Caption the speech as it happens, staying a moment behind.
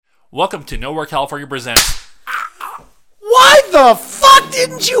Welcome to Nowhere California Presents. Why the fuck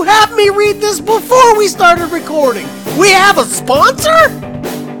didn't you have me read this before we started recording? We have a sponsor? I'm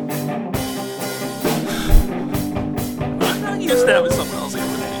not used to having someone else here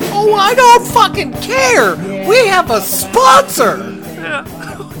with me. Oh, I don't fucking care. We have a sponsor. Yeah.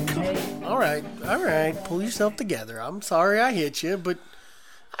 All right. Pull yourself together. I'm sorry I hit you, but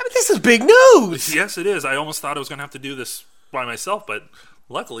I mean, this is big news. Yes, it is. I almost thought I was going to have to do this by myself, but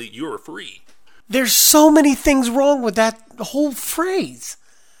luckily you were free. There's so many things wrong with that whole phrase.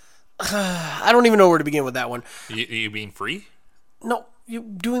 I don't even know where to begin with that one. You mean free? No, you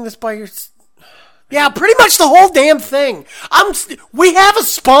doing this by yourself. Yeah, pretty much the whole damn thing. We have a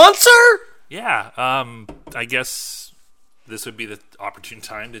sponsor? Yeah. I guess this would be the opportune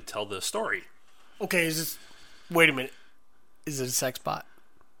time to tell the story. Okay, wait a minute. Is it a sex bot?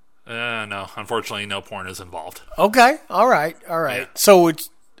 No. Unfortunately, no porn is involved. Okay, all right. Yeah. So it's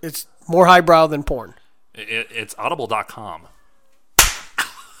more highbrow than porn. It's audible.com.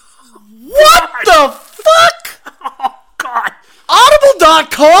 What the fuck? Oh, God.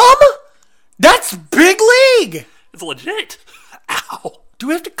 Audible.com? That's big league. It's legit. Ow. Do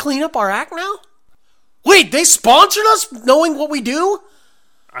we have to clean up our act now? Wait, they sponsored us knowing what we do?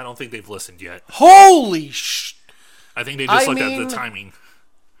 I don't think they've listened yet. Holy sh... I think they just looked at the timing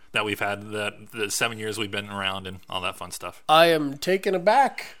that we've had, the 7 years we've been around and all that fun stuff. I am taken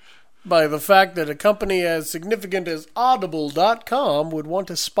aback by the fact that a company as significant as Audible.com would want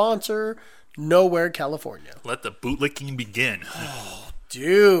to sponsor Nowhere, California. Let the bootlicking begin.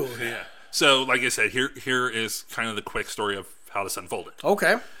 Dude. Yeah. So, like I said, here is kind of the quick story of how this unfolded.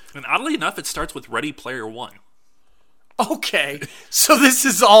 Okay. And oddly enough, it starts with Ready Player One. Okay. So this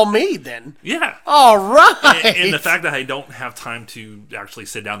is all me then. Yeah. All right. And the fact that I don't have time to actually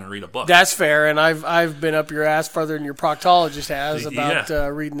sit down and read a book. That's fair, and I've been up your ass further than your proctologist has about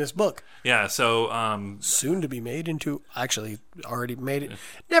reading this book. Yeah, so... soon to be made into... Actually, already made it.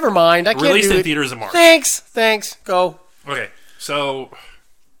 Never mind, I can't released do in it. theaters in March. Thanks. Go. Okay, so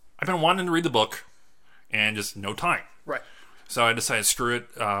I've been wanting to read the book and just no time. Right. So I decided, screw it.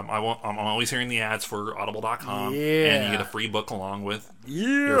 I'm always hearing the ads for Audible.com. Yeah. And you get a free book along with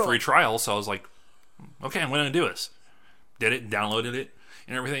your free trial. So I was like, okay, I'm going to do this. Did it, downloaded it,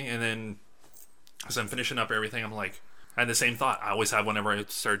 and everything. And then as I'm finishing up everything, I'm like, I had the same thought. I always have whenever I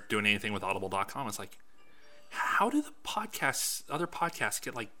start doing anything with Audible.com. It's like, how do the other podcasts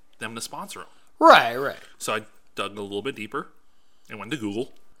get like them to sponsor them? Right. So I dug a little bit deeper and went to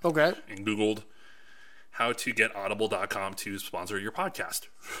Google. Okay. And Googled how to get Audible.com to sponsor your podcast.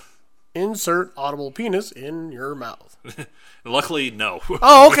 Insert audible penis in your mouth. Luckily, no.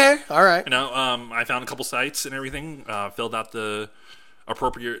 Oh, okay. All right. I found a couple sites and everything, filled out the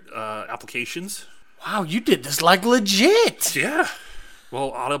appropriate applications. Wow, you did this like legit. Yeah.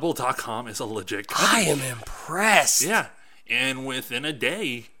 Well, Audible.com is a legit company. I am impressed. Yeah. And within a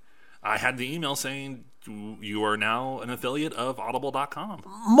day, I had the email saying, you are now an affiliate of Audible.com.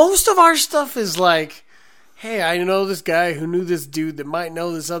 Most of our stuff is like, hey, I know this guy who knew this dude that might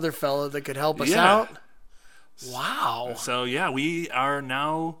know this other fella that could help us out. Wow. So, yeah, we are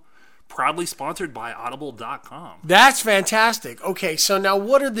now proudly sponsored by Audible.com. That's fantastic. Okay, so now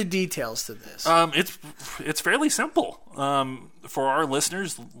what are the details to this? It's fairly simple. For our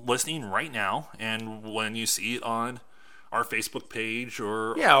listeners listening right now, and when you see it on our Facebook page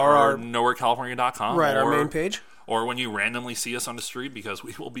or our NowhereCalifornia.com. Right, our main page. Or when you randomly see us on the street, because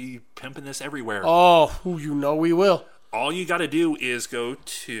we will be pimping this everywhere. Oh, you know we will. All you got to do is go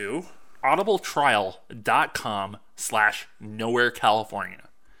to audibletrial.com/NowhereCalifornia.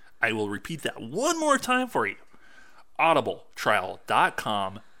 I will repeat that one more time for you.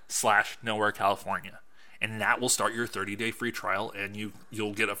 audibletrial.com/NowhereCalifornia. And that will start your 30-day free trial, and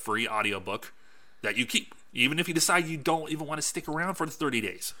you'll get a free audiobook that you keep, even if you decide you don't even want to stick around for the 30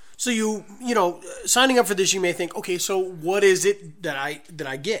 days. So you signing up for this, you may think, okay, so what is it that I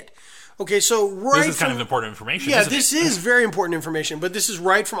get? Okay, so this is kind of important information. Yeah, this is very important information, but this is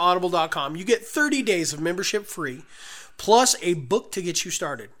right from Audible.com. You get 30 days of membership free, plus a book to get you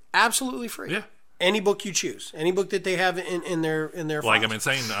started, absolutely free. Yeah. Any book you choose, any book that they have in their like files. I've been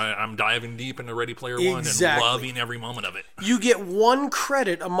saying, I'm diving deep into Ready Player One and loving every moment of it. You get 1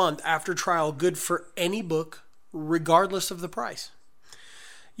 credit a month after trial, good for any book, regardless of the price.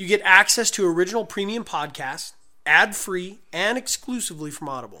 You get access to original premium podcasts, ad-free and exclusively from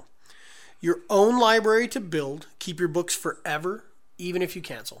Audible. Your own library to build, keep your books forever, even if you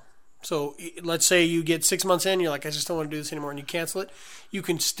cancel. So let's say you get 6 months in, you're like, I just don't want to do this anymore, and you cancel it. You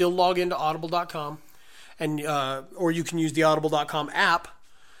can still log into audible.com, and or you can use the audible.com app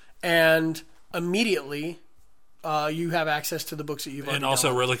and immediately you have access to the books that you've already And also,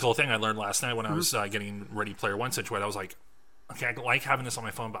 a downloaded. really cool thing I learned last night when I was getting Ready Player One situated, I was like, okay, I like having this on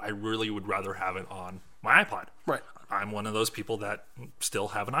my phone, but I really would rather have it on my iPod. Right. I'm one of those people that still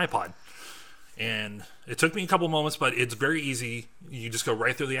have an iPod. And it took me a couple moments, but it's very easy. You just go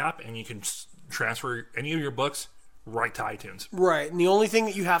right through the app, and you can transfer any of your books right to iTunes. Right. And the only thing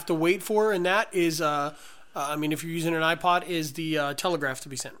that you have to wait for in that is, if you're using an iPod, is the telegraph to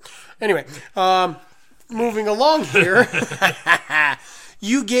be sent. Anyway, moving along here,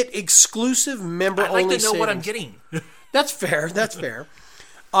 you get exclusive member-only I'd like to know what I'm savings. getting. That's fair. That's fair.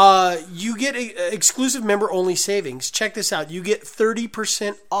 You get exclusive member-only savings. Check this out. You get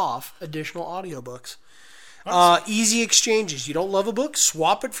 30% off additional audiobooks. Easy exchanges. You don't love a book?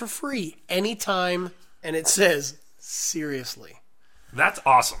 Swap it for free anytime. And it says, seriously. That's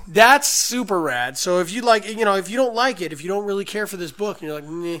awesome. That's super rad. So if you like, if you don't like it, if you don't really care for this book, and you're like,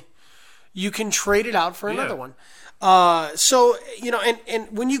 meh, you can trade it out for another one. And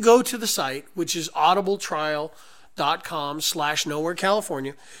when you go to the site, which is audibletrial.com/nowhere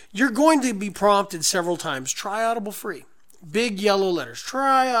California, you're going to be prompted several times. Try Audible free. Big yellow letters.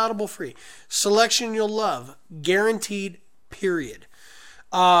 Try Audible free. Selection you'll love. Guaranteed, period.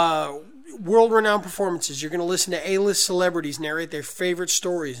 World-renowned performances. You're going to listen to A-list celebrities narrate their favorite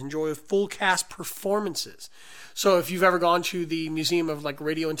stories. Enjoy full cast performances. So if you've ever gone to the Museum of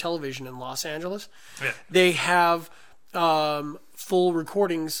Radio and Television in Los Angeles, they have full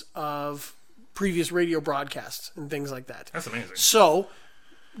recordings of previous radio broadcasts and things like that. That's amazing. So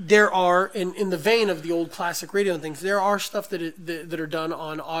there are, in the vein of the old classic radio and things, there are stuff that are done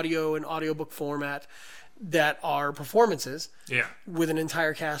on audio and audiobook format that are performances with an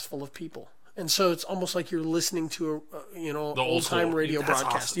entire cast full of people. And so it's almost like you're listening to a old-time radio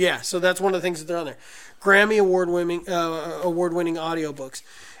broadcast. Awesome. Yeah, so that's one of the things that they're on there. Grammy award-winning audiobooks.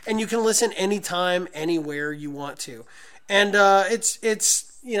 And you can listen anytime, anywhere you want to. And it's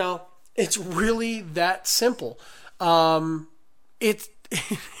really that simple. I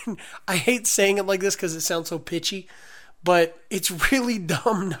hate saying it like this because it sounds so pitchy, but it's really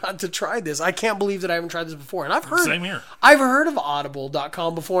dumb not to try this. I can't believe that I haven't tried this before. And Same here. I've heard of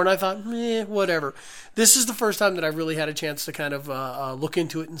audible.com before, and I thought, whatever. This is the first time that I've really had a chance to kind of look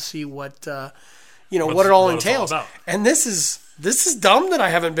into it and see what what it all entails. And this is dumb that I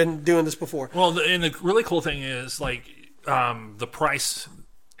haven't been doing this before. Well, and the really cool thing is the price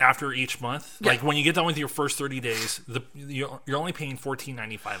after each month. Yeah. Like when you get done with your first 30 days, you're only paying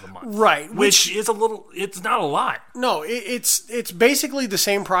 $14.95 a month. Right. Which is it's not a lot. No, it's basically the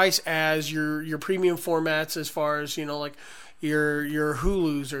same price as your premium formats as far as, your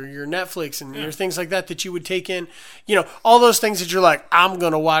Hulus or your Netflix and your things like that you would take in, all those things that you're like, I'm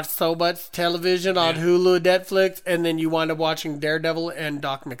going to watch so much television on Hulu, Netflix, and then you wind up watching Daredevil and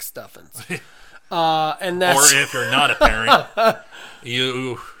Doc McStuffins. And that's... Or if you're not a parent,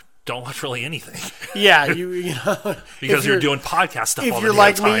 you don't watch really anything. Yeah, because you're doing podcast stuff all the If you're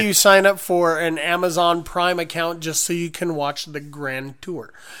like me, you sign up for an Amazon Prime account just so you can watch the Grand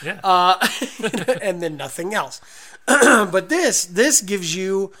Tour. Yeah. And then nothing else. But this gives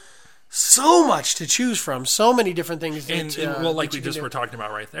you so much to choose from, so many different things. Like we just were talking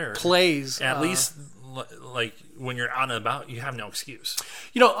about right there. Plays. At least, like, when you're out and about, you have no excuse.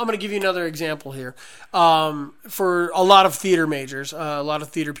 I'm going to give you another example here. For a lot of theater majors, a lot of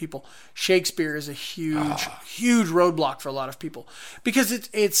theater people, Shakespeare is a huge roadblock for a lot of people because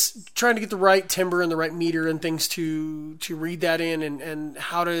it's trying to get the right timbre and the right meter and things to read that in and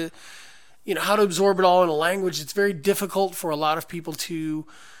how to absorb it all in a language. It's very difficult for a lot of people to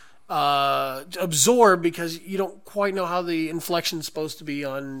absorb because you don't quite know how the inflection's supposed to be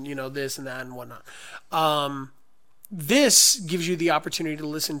on this and that and whatnot. This gives you the opportunity to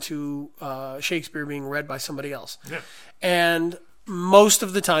listen to Shakespeare being read by somebody else. Yeah. And most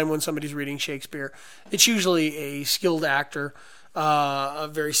of the time when somebody's reading Shakespeare, it's usually a skilled actor, a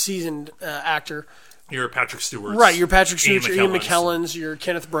very seasoned actor. You're Patrick Stewart. Right, you're Patrick Stewart, you're Ian McKellen's, you're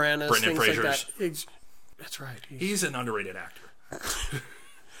Kenneth Branagh, Brendan things Fraser's. like that. That's right. He's an underrated actor.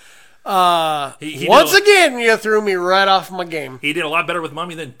 Once again, you threw me right off my game. He did a lot better with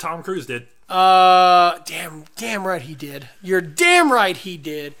Mummy than Tom Cruise did. Damn right he did. You're damn right he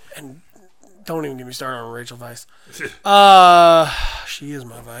did. And don't even get me started on Rachel Weisz. She is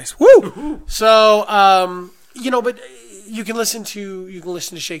my Weisz. Woo! So, but you can listen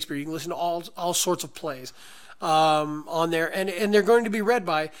to Shakespeare. You can listen to all sorts of plays. on there, and they're going to be read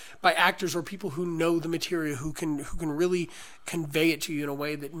by actors or people who know the material, who can really convey it to you in a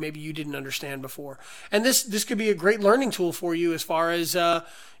way that maybe you didn't understand before. And this could be a great learning tool for you as far as if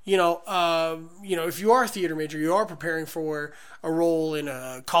you are a theater major, you are preparing for a role in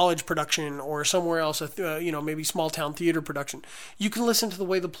a college production or somewhere else, maybe small town theater production. You can listen to the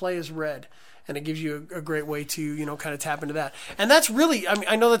way the play is read, and it gives you a great way to kind of tap into that. And that's really, I mean,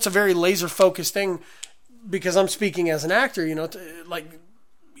 I know that's a very laser focused thing because I'm speaking as an actor.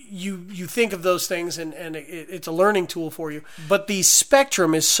 You think of those things and it's a learning tool for you. But the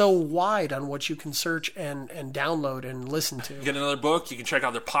spectrum is so wide on what you can search and download and listen to. You get another book. You can check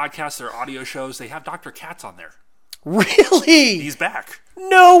out their podcasts, their audio shows. They have Dr. Katz on there. Really? He's back.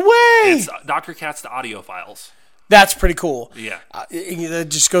 No way! It's Dr. Katz, the audio files. That's pretty cool. Yeah. It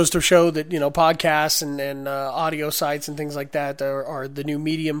just goes to show that, podcasts and audio sites and things like that are the new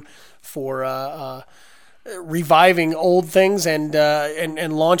medium for reviving old things and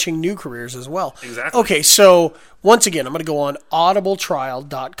launching new careers as well. Exactly. Okay, so once again, I'm going to go on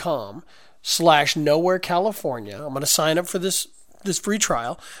audibletrial.com/Nowhere California. I'm going to sign up for this free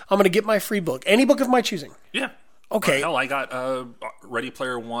trial. I'm going to get my free book, any book of my choosing. Yeah. Okay. Hell, I got Ready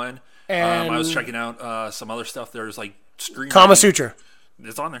Player One. And I was checking out some other stuff. There's like Kama Sutra.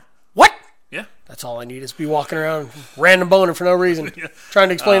 It's on there. What? Yeah. That's all I need is be walking around random boning for no reason. Yeah. Trying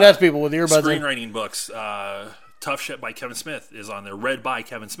to explain that to people with earbuds. Screenwriting books. Tough Shit by Kevin Smith is on there. Read by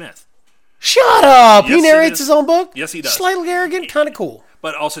Kevin Smith. Shut up! Yes, he narrates his own book? Yes, he does. Slightly arrogant, kind of cool.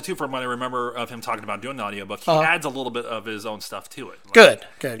 But also, too, from what I remember of him talking about doing the audiobook, he adds a little bit of his own stuff to it. Good.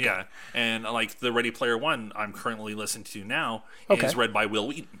 Yeah. And like the Ready Player One I'm currently listening to now is read by Will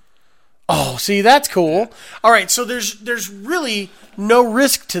Wheaton. Oh, see, that's cool. Yeah. All right, so there's really no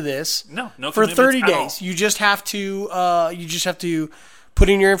risk to this. No for 30 days. You just have to put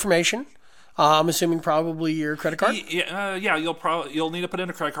in your information. I'm assuming probably your credit card. Yeah. You'll need to put in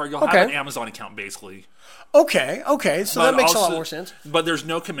a credit card. You'll have an Amazon account basically. Okay. So that makes a lot more sense. But there's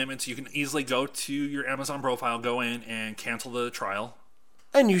no commitments. You can easily go to your Amazon profile, go in and cancel the trial.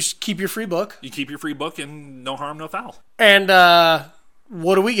 And you keep your free book. You keep your free book, and no harm, no foul. And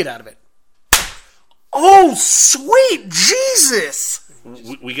what do we get out of it? Oh, sweet Jesus!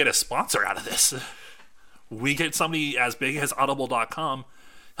 We get a sponsor out of this. We get somebody as big as Audible.com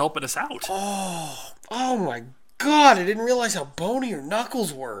helping us out. Oh my God! I didn't realize how bony your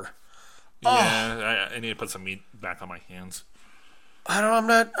knuckles were. Yeah, I need to put some meat back on my hands. I'm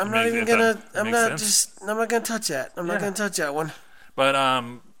not gonna touch that. I'm not gonna touch that one. But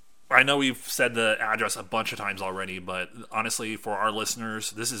I know we've said the address a bunch of times already, but honestly, for our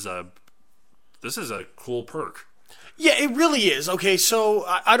listeners, this is a cool perk. Yeah, it really is. Okay, so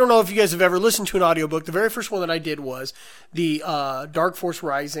I don't know if you guys have ever listened to an audiobook. The very first one that I did was the Dark Force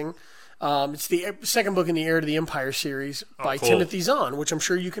Rising. It's the second book in the Heir to the Empire series by Timothy Zahn, which I'm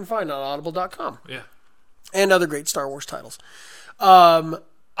sure you can find on audible.com. Yeah. And other great Star Wars titles.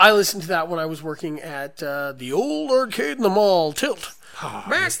 I listened to that when I was working at the old arcade in the mall, Tilt.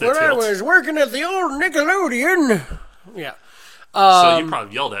 Back when I was working at the old Nickelodeon. Yeah. So you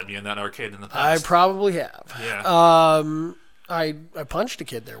probably yelled at me in that arcade in the past. I probably have. Yeah. I punched a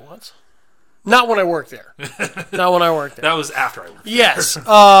kid there once. Not when I worked there. That was after I worked there. Yes. The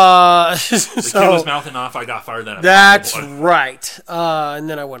kid was mouthing off. I got fired. That's right. And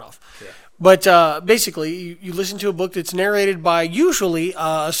then I went off. Yeah. But basically, you listen to a book that's narrated by usually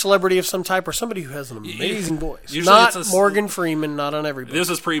a celebrity of some type or somebody who has an amazing voice. Not Morgan Freeman, not on every book. This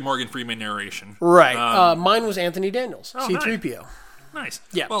was pre-Morgan Freeman narration. Right. Mine was Anthony Daniels, C-3PO. Nice.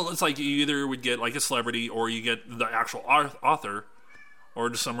 Yeah. Well, it's like you either would get like a celebrity or you get the actual author or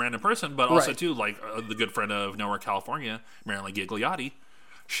just some random person. But also, too, like the good friend of Nowhere, California, Marilyn Gigliotti,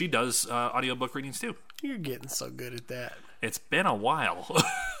 she does audiobook readings, too. You're getting so good at that. It's been a while.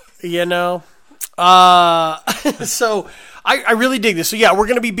 So I really dig this. So yeah, we're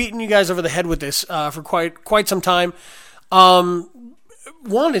going to be beating you guys over the head with this for quite some time.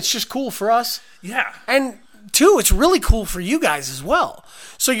 One, it's just cool for us. Yeah. And two, it's really cool for you guys as well.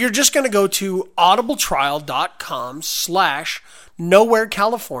 So you're just going to go to audibletrial.com/Nowhere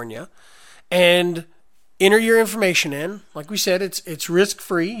California and enter your information in. Like we said, it's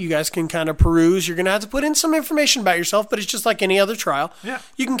risk-free. You guys can kind of peruse. You're going to have to put in some information about yourself, but it's just like any other trial. Yeah.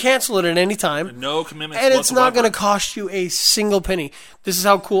 You can cancel it at any time. No commitments and whatsoever. It's not going to cost you a single penny. This is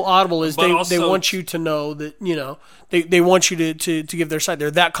how cool Audible is. They want you to know that, they want you to give their site. They're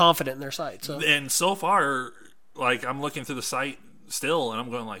that confident in their site. So. And so far, like, I'm looking through the site still, and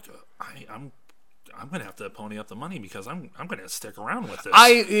I'm going like, I'm going to have to pony up the money because I'm going to stick around with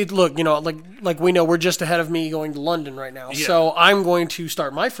this. Look, like we know, we're just ahead of me going to London right now. Yeah. So I'm going to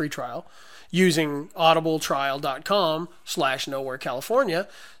start my free trial using audibletrial.com/Nowhere California.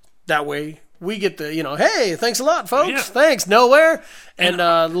 That way we get the, hey, thanks a lot, folks. Yeah. Thanks, Nowhere. And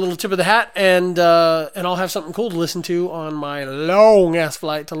the little tip of the hat. And I'll have something cool to listen to on my long-ass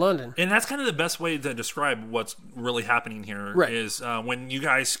flight to London. And that's kind of the best way to describe what's really happening here. Right. Is when you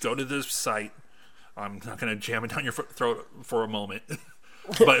guys go to this site, I'm not going to jam it down your throat for a moment.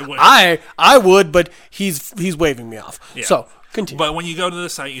 But when, I would, but he's waving me off. Yeah. So, continue. But when you go to the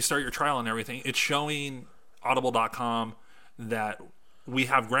site, you start your trial and everything, it's showing audible.com that we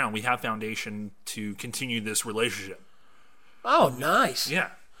have ground, we have foundation to continue this relationship. Oh, nice. Yeah.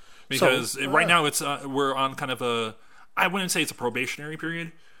 Because right now it's we're on kind of a, I wouldn't say it's a probationary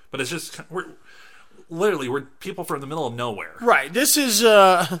period, but it's just, we're people from the middle of nowhere. Right. This is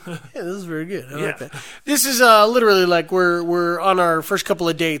this is very good. I like that. This is literally like we're on our first couple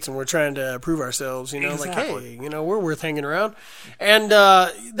of dates and we're trying to prove ourselves, Exactly. like, hey, we're worth hanging around. And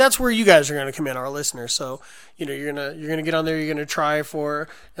that's where you guys are going to come in, our listeners. So, you're going to get on there, you're going to try for,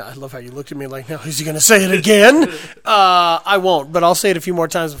 I love how you looked at me like, now is he going to say it again? I won't, but I'll say it a few more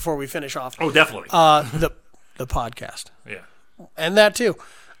times before we finish off. Oh, definitely. The podcast. Yeah. And that too.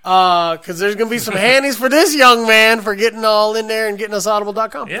 Because there's going to be some handies for this young man for getting all in there and getting us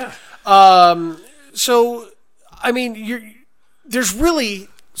audible.com. Yeah. So, I mean, this is really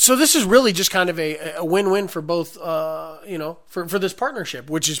just kind of a win-win for both, for this partnership,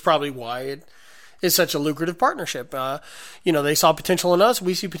 which is probably why it is such a lucrative partnership. They saw potential in us.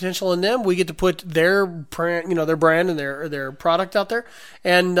 We see potential in them. We get to put their brand, their brand and their product out there.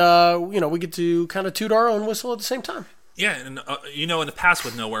 And, we get to kind of toot our own whistle at the same time. Yeah, and in the past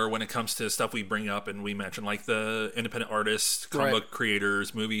with Nowhere, when it comes to stuff we bring up and we mention, like the independent artists, comic book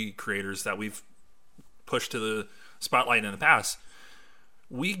creators, movie creators that we've pushed to the spotlight in the past,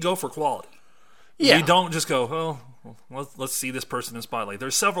 we go for quality. Yeah. We don't just go, let's see this person in spotlight.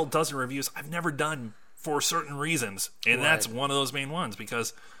 There's several dozen reviews I've never done for certain reasons, and that's one of those main ones,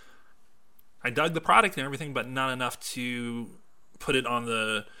 because I dug the product and everything, but not enough to put it on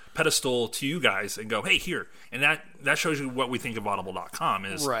the pedestal to you guys and go, hey, here. And that shows you what we think of audible.com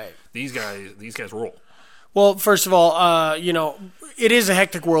is these guys roll. Well, first of all, it is a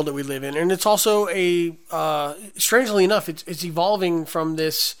hectic world that we live in, and it's also strangely enough, it's evolving from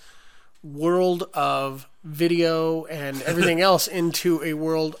this world of video and everything else into a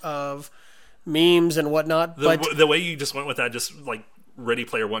world of memes and whatnot. The way you just went with that, just like Ready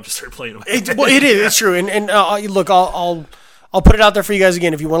Player One, just started playing. It is. It's true. And look, I'll put it out there for you guys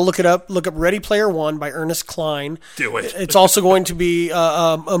again. If you want to look it up, look up Ready Player One by Ernest Cline. Do it. It's also going to be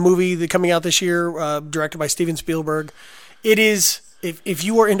a movie that coming out this year, directed by Steven Spielberg. It is, if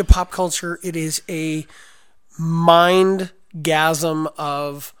you are into pop culture, it is a mind-gasm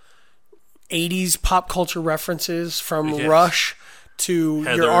of 80s pop culture references from Rush to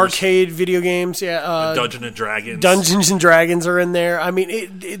Heathers, your arcade video games. Yeah, Dungeons and Dragons. Dungeons and Dragons are in there. I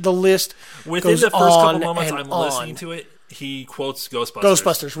mean, the list Within goes the first on couple moments and I'm on. listening to it, he quotes Ghostbusters.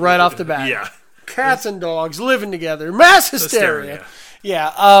 Ghostbusters right off the bat. Yeah. Cats and dogs living together. Mass hysteria. Yeah.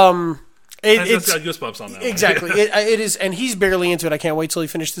 It's got goosebumps on that. Exactly. It is, and he's barely into it. I can't wait till he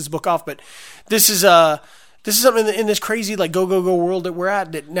finishes this book off. But this is something in this crazy like go world that we're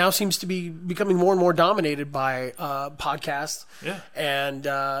at that now seems to be becoming more and more dominated by podcasts. Yeah. And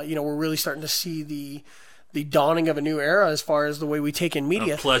we're really starting to see the dawning of a new era as far as the way we take in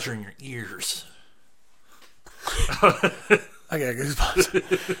media. Pleasure in your ears. I got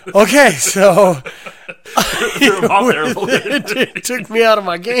goosebumps. Okay, so it took me out of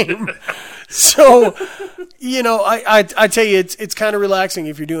my game. So, I tell you, it's kind of relaxing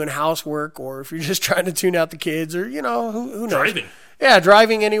if you're doing housework or if you're just trying to tune out the kids or who knows. Driving. Yeah,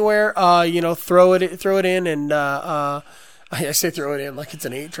 driving anywhere. Throw it in, and I say throw it in like it's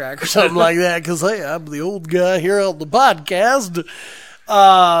an 8-track or something like that because hey, I'm the old guy here on the podcast.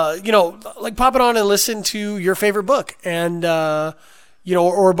 Like pop it on and listen to your favorite book and,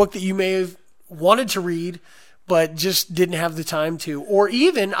 or a book that you may have wanted to read, but just didn't have the time to, or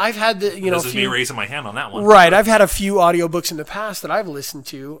even I've had the, this is me raising my hand on that one. Right. I've had a few audiobooks in the past that I've listened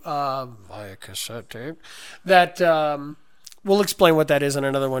to, via cassette tape that, we'll explain what that is in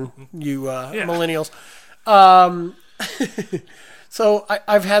another one, you, millennials. So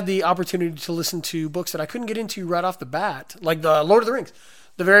I've had the opportunity to listen to books that I couldn't get into right off the bat, like the Lord of the Rings.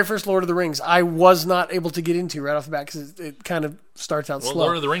 The very first Lord of the Rings, I was not able to get into right off the bat because it kind of starts out slow.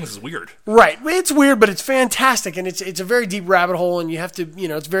 Lord of the Rings is weird. Right. It's weird, but it's fantastic, and it's a very deep rabbit hole, and you have to,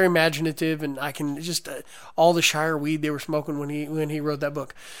 it's very imaginative, and I can just, all the Shire weed they were smoking when he wrote that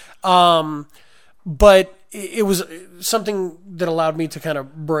book. But it was something that allowed me to kind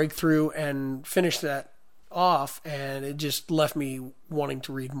of break through and finish that off, and it just left me wanting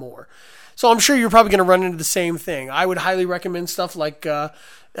to read more. So I'm sure you're probably going to run into the same thing. I would highly recommend stuff like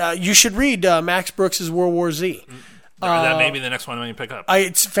you should read Max Brooks' World War Z. That may be the next one when you pick up.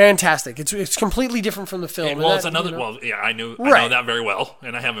 It's fantastic. It's completely different from the film. Well, and it's another. you know, well, yeah, I know that very well,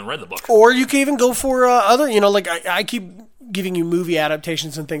 and I haven't read the book. or you can even go for other. You know, like I keep giving you movie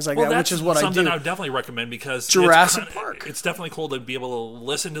adaptations and things like that, which is what I do. Something I would definitely recommend because Jurassic Park. It's definitely cool to be able to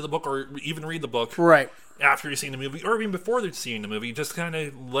listen to the book or even read the book Right. after you've seen the movie, or even before they're seeing the movie. Just kind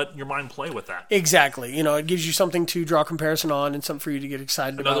of let your mind play with that. Exactly. You know, it gives you something to draw comparison on and something for you to get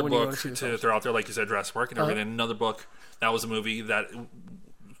excited Another about when you book want to see the to film. throw out there, like you said, Jurassic Park and everything. Another book that was a movie that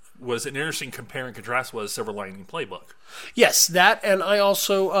was an interesting compare and contrast was Silver Lining Playbook. Yes, that, and I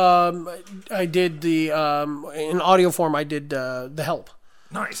also I did the in audio form. I did The Help,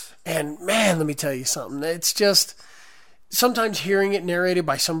 Nice. and man, let me tell you something. It's just sometimes hearing it narrated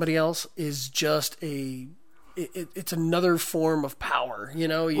by somebody else is just it's another form of power. You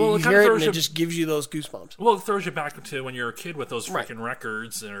know, you Well, it hear it and throws it just gives you those goosebumps. Well, it throws you back to when you're a kid with those Right. freaking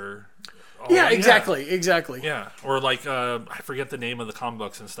records or. Yeah, exactly. Yeah, or like I forget the name of the comic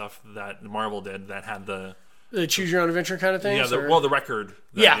books and stuff that Marvel did that had the The choose your own adventure kind of thing. the record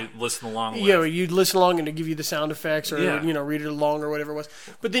that you listen along with. You know, you'd listen along and to give you the sound effects or, read it along or whatever it was.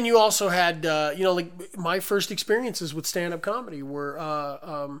 But then you also had, like my first experiences with stand-up comedy were,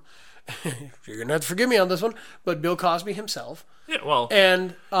 you're going to have to forgive me on this one, but Bill Cosby himself. Yeah, well,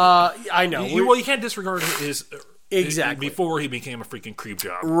 And I know. you can't disregard his Exactly. before he became a freaking creep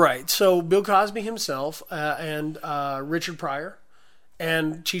job. Right. So Bill Cosby himself and Richard Pryor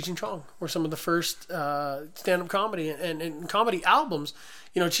and Cheech and Chong were some of the first stand-up comedy and comedy albums.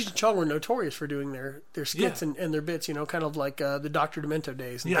 You know, Cheech and Chong were notorious for doing their skits and their bits, you know, kind of like the Dr. Demento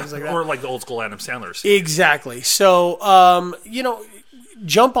days and things like that. Or like the old school Adam Sandler's. Exactly. So,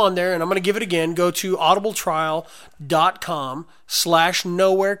 jump on there, and I'm going to give it again. Go to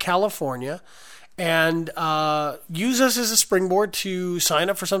audibletrial.com/nowhere California. And use us as a springboard to sign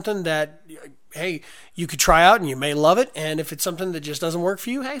up for something that, hey, you could try out and you may love it. And if it's something that just doesn't work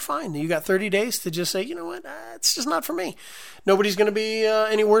for you, hey, fine. You got 30 days to just say, you know what, it's just not for me. Nobody's going to be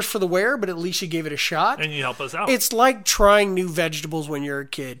any worse for the wear, but at least you gave it a shot. And you help us out. It's like trying new vegetables when you're a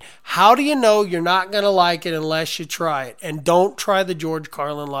kid. How do you know you're not going to like it unless you try it? And don't try the George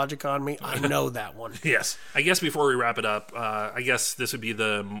Carlin logic on me. I know that one. Yes. I guess before we wrap it up, I guess this would be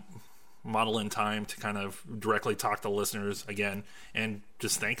the model in time to kind of directly talk to listeners again and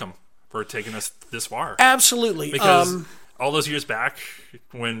just thank them for taking us this far. Absolutely. Because all those years back,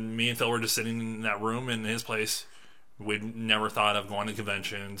 when me and Phil were just sitting in that room in his place, we'd never thought of going to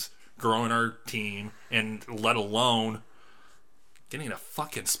conventions, growing our team, and let alone getting a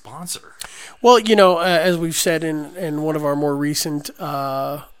fucking sponsor. Well, as we've said in one of our more recent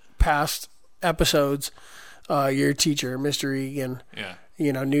past episodes, your teacher, Mr. Egan,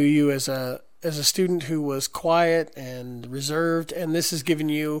 knew you as a student who was quiet and reserved, and this has given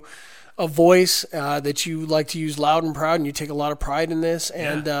you a voice that you like to use loud and proud, and you take a lot of pride in this.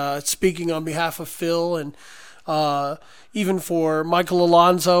 And speaking on behalf of Phil and even for Michael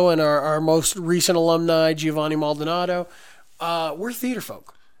Alonso and our most recent alumni, Giovanni Maldonado, we're theater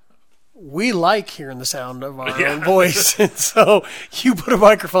folk. We like hearing the sound of our own voice. And so you put a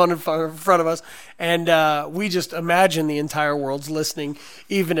microphone in front of us, and we just imagine the entire world's listening,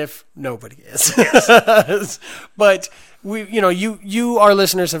 even if nobody is. Yes. But you, our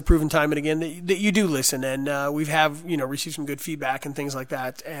listeners, have proven time and again that you do listen, and we have received some good feedback and things like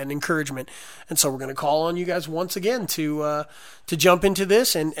that, and encouragement. And so we're going to call on you guys once again to jump into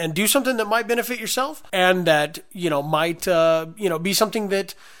this and do something that might benefit yourself, and that might be something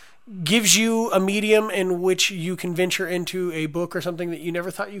that gives you a medium in which you can venture into a book or something that you never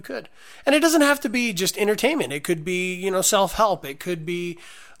thought you could. And it doesn't have to be just entertainment. It could be, self-help. It could be,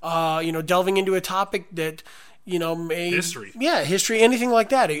 delving into a topic that, history. Yeah, history, anything like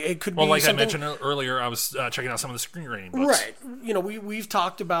that. It could be like something. I mentioned earlier, I was checking out some of the screenwriting books. Right. We've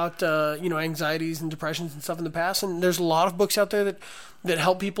talked about, anxieties and depressions and stuff in the past, and there's a lot of books out there that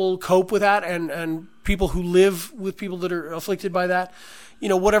help people cope with that, and people who live with people that are afflicted by that.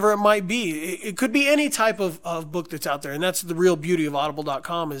 Whatever it might be. It could be any type of book that's out there. And that's the real beauty of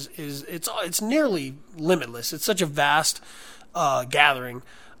audible.com is it's nearly limitless. It's such a vast gathering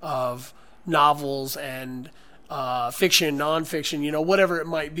of novels and fiction, nonfiction, whatever it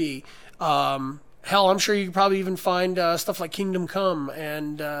might be. Hell, I'm sure you could probably even find stuff like Kingdom Come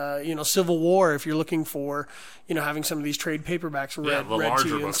and Civil War if you're looking for having some of these trade paperbacks read to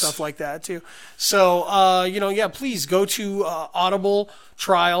you and stuff like that too. So please go to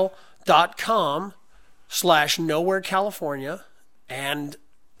audibletrial.com/nowhere audible.com/Nowhere California, and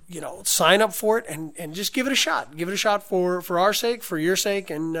sign up for it and just give it a shot. Give it a shot for our sake, for your sake,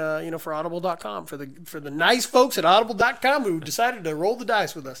 and for audible.com, for the nice folks at audible.com who decided to roll the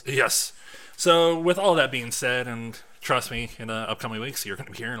dice with us. Yes. So with all that being said, and trust me, in the upcoming weeks, you're going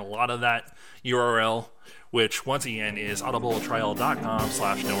to be hearing a lot of that URL, which once again is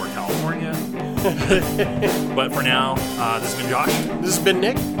audibletrial.com/Nowhere California. But for now, this has been Josh. This has been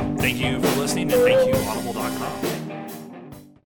Nick. Thank you for listening, and thank you, audible.com.